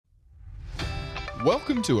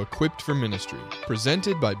Welcome to Equipped for Ministry,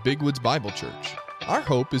 presented by Big Woods Bible Church. Our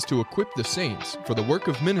hope is to equip the saints for the work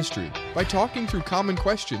of ministry by talking through common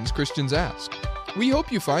questions Christians ask. We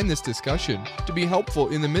hope you find this discussion to be helpful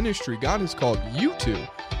in the ministry God has called you to.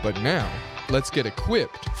 But now, let's get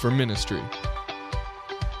equipped for ministry.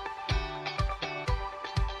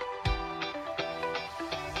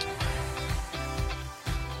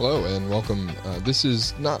 Hello and welcome. This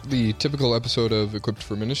is not the typical episode of Equipped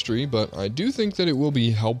for Ministry, but I do think that it will be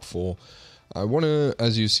helpful. I want to,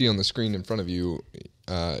 as you see on the screen in front of you,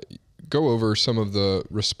 go over some of the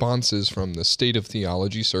responses from the State of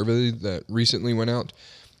Theology survey that recently went out.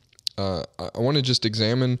 I want to just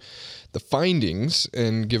examine the findings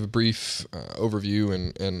and give a brief overview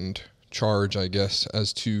and charge, I guess,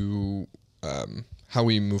 as to how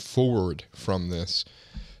we move forward from this.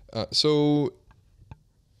 So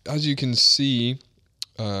as you can see,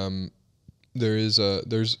 you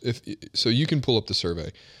can pull up the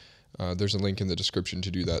survey. There's a link in the description to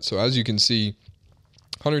do that. So as you can see,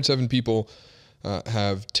 107 people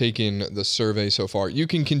have taken the survey so far. You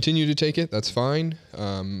can continue to take it, that's fine,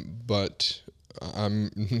 but I'm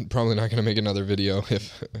probably not going to make another video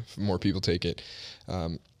if more people take it.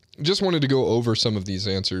 Just wanted to go over some of these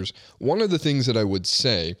answers. One of the things that I would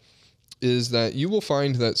say is that you will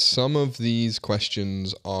find that some of these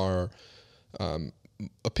questions are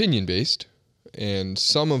opinion-based, and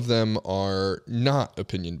some of them are not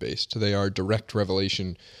opinion-based. They are direct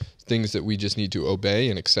revelation, things that we just need to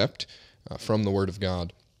obey and accept from the Word of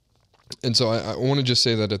God. And so I want to just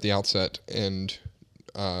say that at the outset and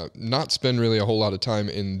not spend really a whole lot of time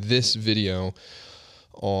in this video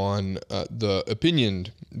on the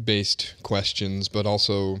opinion-based questions, but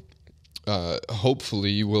also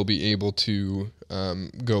hopefully we'll be able to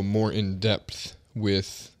go more in depth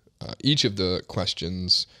with each of the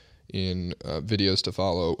questions in videos to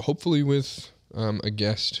follow, hopefully with a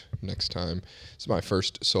guest next time. It's my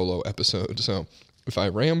first solo episode, so if I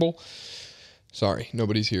ramble, sorry,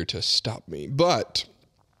 nobody's here to stop me. But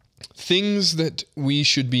things that we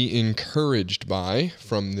should be encouraged by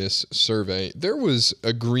from this survey, there was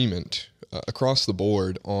agreement across the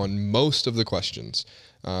board on most of the questions,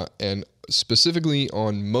 and specifically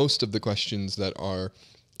on most of the questions that are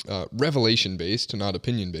revelation-based, not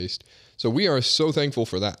opinion-based. So we are so thankful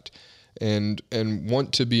for that, and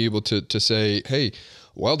want to be able to say, hey,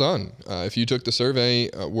 well done. If you took the survey,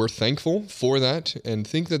 we're thankful for that, and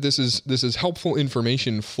think that this is helpful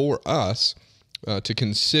information for us to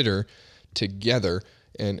consider together,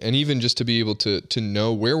 and even just to be able to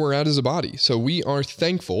know where we're at as a body. So we are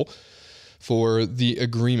thankful for the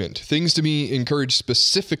agreement. Things to be encouraged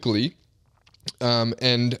specifically,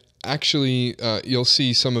 and actually you'll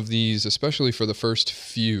see some of these, especially for the first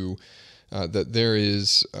few, that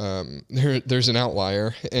there's an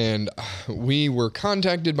outlier, and we were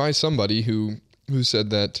contacted by somebody who said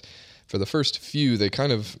that for the first few they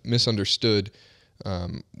kind of misunderstood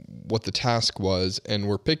what the task was, and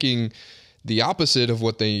were picking the opposite of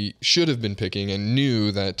what they should have been picking, and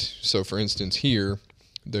knew that. So for instance here,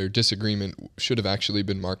 their disagreement should have actually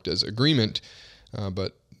been marked as agreement,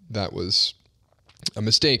 but that was a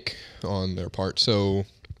mistake on their part. So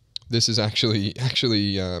this is actually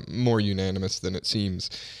more unanimous than it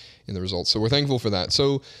seems in the results. So we're thankful for that.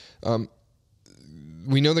 So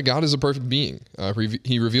we know that God is a perfect being.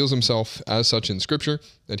 He reveals himself as such in Scripture,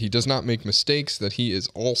 that he does not make mistakes, that he is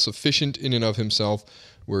all sufficient in and of himself.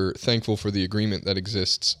 We're thankful for the agreement that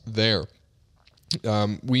exists there.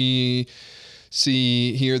 We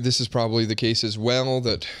see here, this is probably the case as well,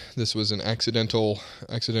 that this was an accidental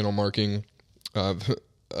marking of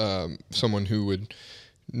someone who would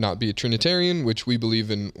not be a Trinitarian, which we believe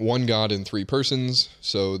in one God in three persons.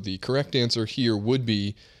 So the correct answer here would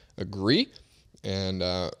be agree, and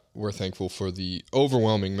we're thankful for the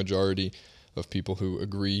overwhelming majority of people who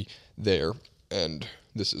agree there, and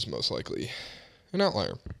this is most likely an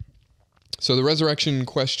outlier. So the resurrection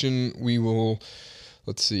question, we will,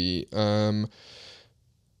 let's see,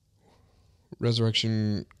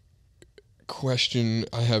 resurrection question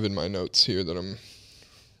I have in my notes here that I'm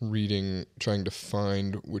reading, trying to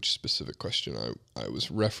find which specific question I was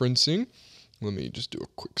referencing. Let me just do a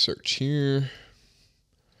quick search here.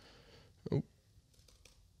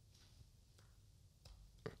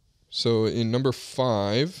 So in number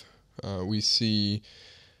 5, we see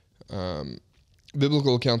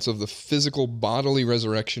biblical accounts of the physical bodily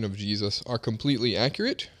resurrection of Jesus are completely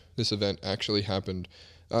accurate. This event actually happened.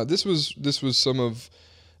 This was some of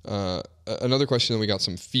another question that we got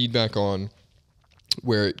some feedback on,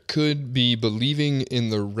 where it could be believing in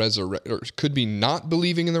the or could be not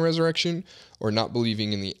believing in the resurrection, or not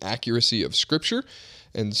believing in the accuracy of Scripture.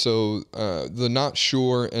 And so the not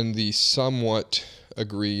sure and the somewhat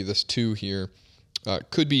agree, this two here,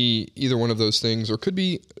 could be either one of those things, or could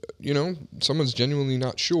be, someone's genuinely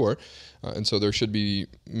not sure. And so there should be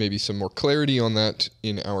maybe some more clarity on that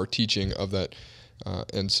in our teaching of that.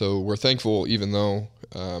 And so we're thankful, even though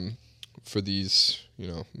for these,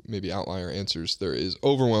 maybe outlier answers, there is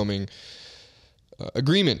overwhelming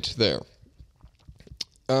agreement there.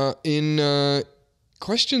 In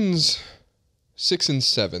questions 6 and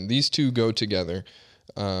 7, these two go together.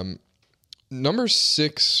 Number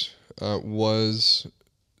 6 was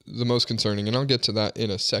the most concerning, and I'll get to that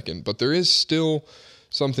in a second. But there is still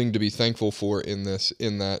something to be thankful for in this,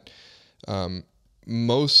 in that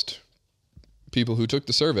most people who took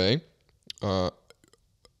the survey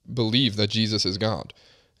believe that Jesus is God.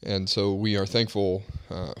 And so we are thankful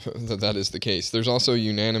that that is the case. There's also a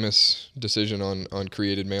unanimous decision on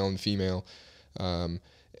created male and female,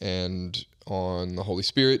 and on the Holy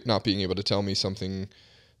Spirit not being able to tell me something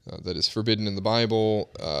that is forbidden in the Bible,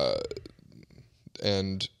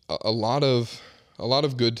 and a lot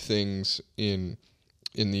of good things in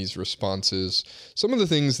these responses. Some of the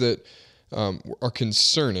things that are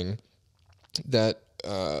concerning that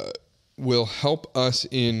will help us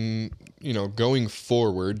in going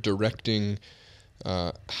forward, directing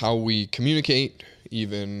how we communicate,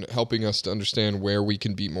 even helping us to understand where we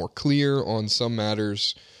can be more clear on some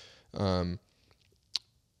matters,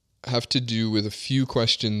 have to do with a few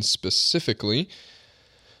questions specifically.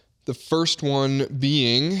 The first one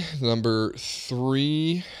being number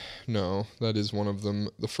 3. No, that is one of them.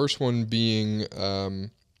 The first one being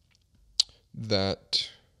that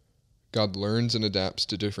God learns and adapts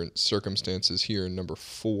to different circumstances here in number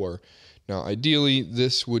 4. Now, ideally,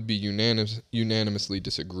 this would be unanimously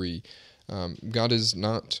disagree. God is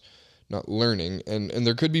not learning, and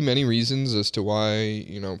there could be many reasons as to why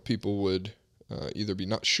people would either be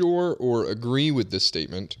not sure or agree with this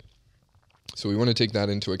statement. So we want to take that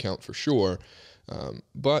into account for sure.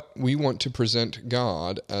 But we want to present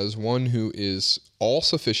God as one who is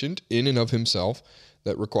all-sufficient in and of himself,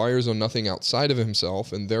 that requires on nothing outside of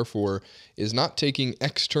himself, and therefore is not taking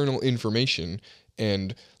external information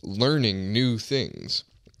and learning new things.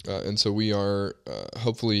 And so we are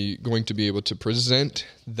hopefully going to be able to present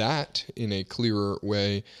that in a clearer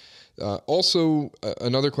way. Also,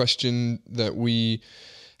 another question that we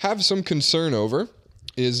have some concern over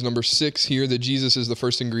is number 6 here, that Jesus is the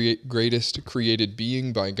first and greatest created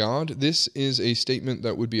being by God. This is a statement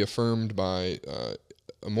that would be affirmed by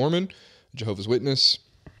a Mormon, Jehovah's Witness,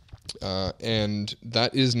 and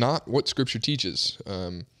that is not what Scripture teaches.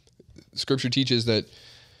 Scripture teaches that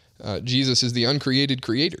Jesus is the uncreated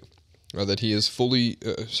creator, that he is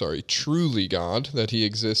truly God, that he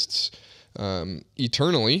exists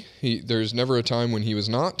eternally. There's never a time when he was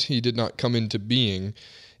not. He did not come into being.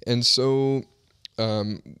 And so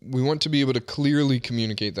we want to be able to clearly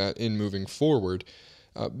communicate that in moving forward,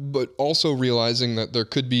 but also realizing that there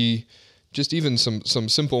could be just even some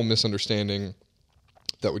simple misunderstanding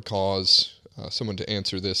that would cause someone to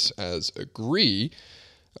answer this as agree,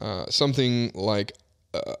 something like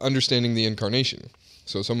understanding the incarnation.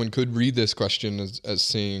 So someone could read this question as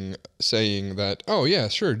saying that, oh yeah,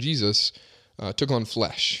 sure, Jesus took on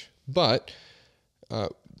flesh, but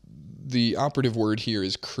the operative word here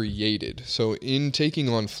is created. So in taking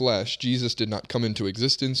on flesh, Jesus did not come into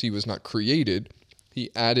existence. He was not created. He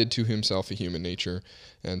added to himself a human nature.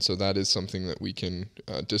 And so that is something that we can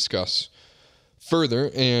discuss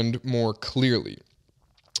further and more clearly.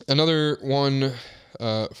 Another one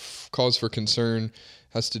cause for concern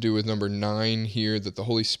has to do with number 9 here, that the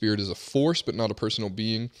Holy Spirit is a force but not a personal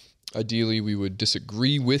being. Ideally, we would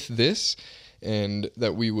disagree with this, and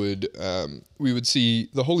that we would see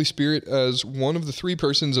the Holy Spirit as one of the 3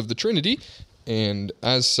 persons of the Trinity, and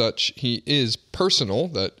as such, he is personal,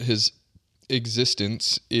 that his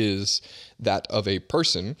existence is that of a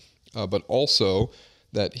person, but also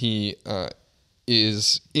that he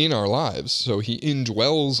is in our lives. So he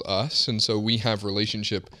indwells us, and so we have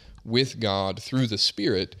relationship with God through the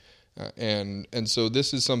Spirit, and so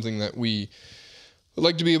this is something that we would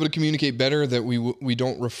like to be able to communicate better, that we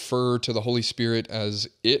don't refer to the Holy Spirit as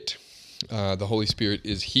it. The Holy Spirit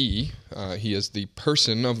is he. He is the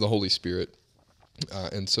person of the Holy Spirit,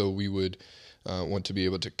 and so we would want to be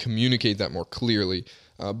able to communicate that more clearly.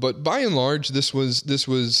 But by and large, this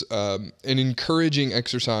was an encouraging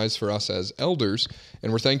exercise for us as elders,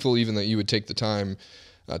 and we're thankful even that you would take the time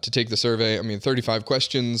to take the survey. I mean, 35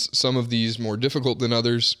 questions, some of these more difficult than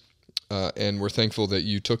others, and we're thankful that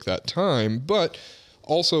you took that time. But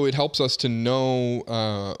also, it helps us to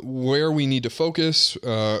know where we need to focus.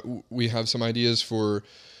 We have some ideas for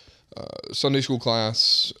Sunday school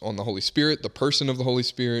class on the Holy Spirit, the person of the Holy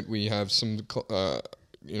Spirit. We have some,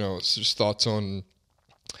 just thoughts on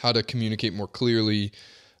how to communicate more clearly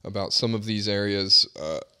about some of these areas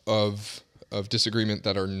of disagreement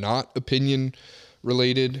that are not opinion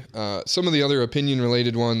related. Some of the other opinion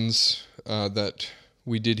related ones that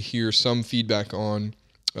we did hear some feedback on.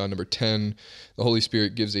 Number 10, the Holy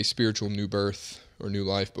Spirit gives a spiritual new birth or new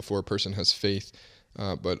life before a person has faith,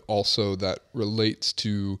 but also that relates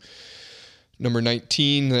to number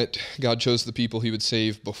 19, that God chose the people he would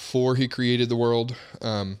save before he created the world.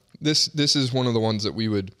 This is one of the ones that we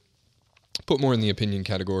would put more in the opinion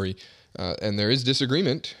category, and there is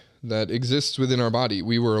disagreement that exists within our body.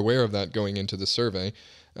 We were aware of that going into the survey,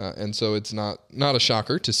 and so it's not a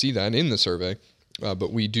shocker to see that in the survey,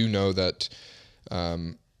 but we do know that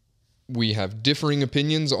we have differing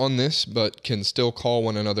opinions on this, but can still call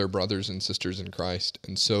one another brothers and sisters in Christ.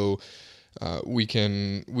 And so we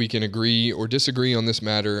can agree or disagree on this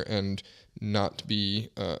matter and not be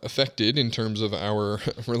affected in terms of our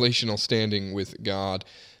relational standing with God,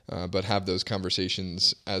 but have those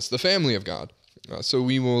conversations as the family of God. So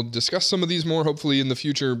we will discuss some of these more, hopefully, in the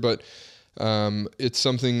future, but it's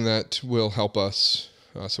something that will help us.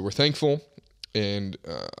 So we're thankful, and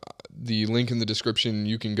the link in the description,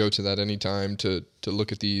 you can go to that anytime to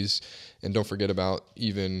look at these, and don't forget about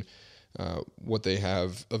even what they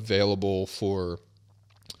have available for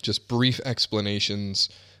just brief explanations,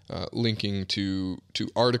 linking to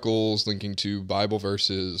articles, linking to Bible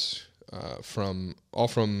verses from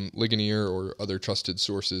Ligonier or other trusted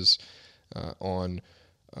sources on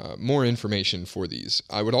more information for these.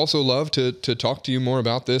 I would also love to talk to you more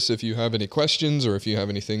about this if you have any questions or if you have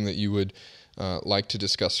anything that you would like to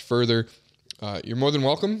discuss further. You're more than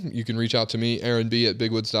welcome. You can reach out to me, Aaron B. at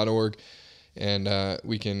bigwoods.org, and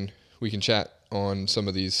we can chat on some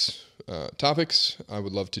of these topics. I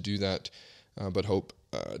would love to do that, but hope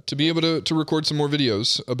to be able to record some more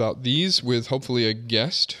videos about these with hopefully a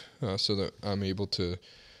guest, so that I'm able to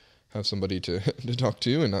have somebody to talk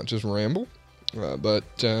to and not just ramble. But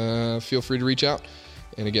feel free to reach out.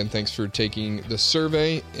 And again, thanks for taking the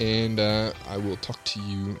survey, and I will talk to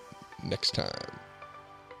you next time.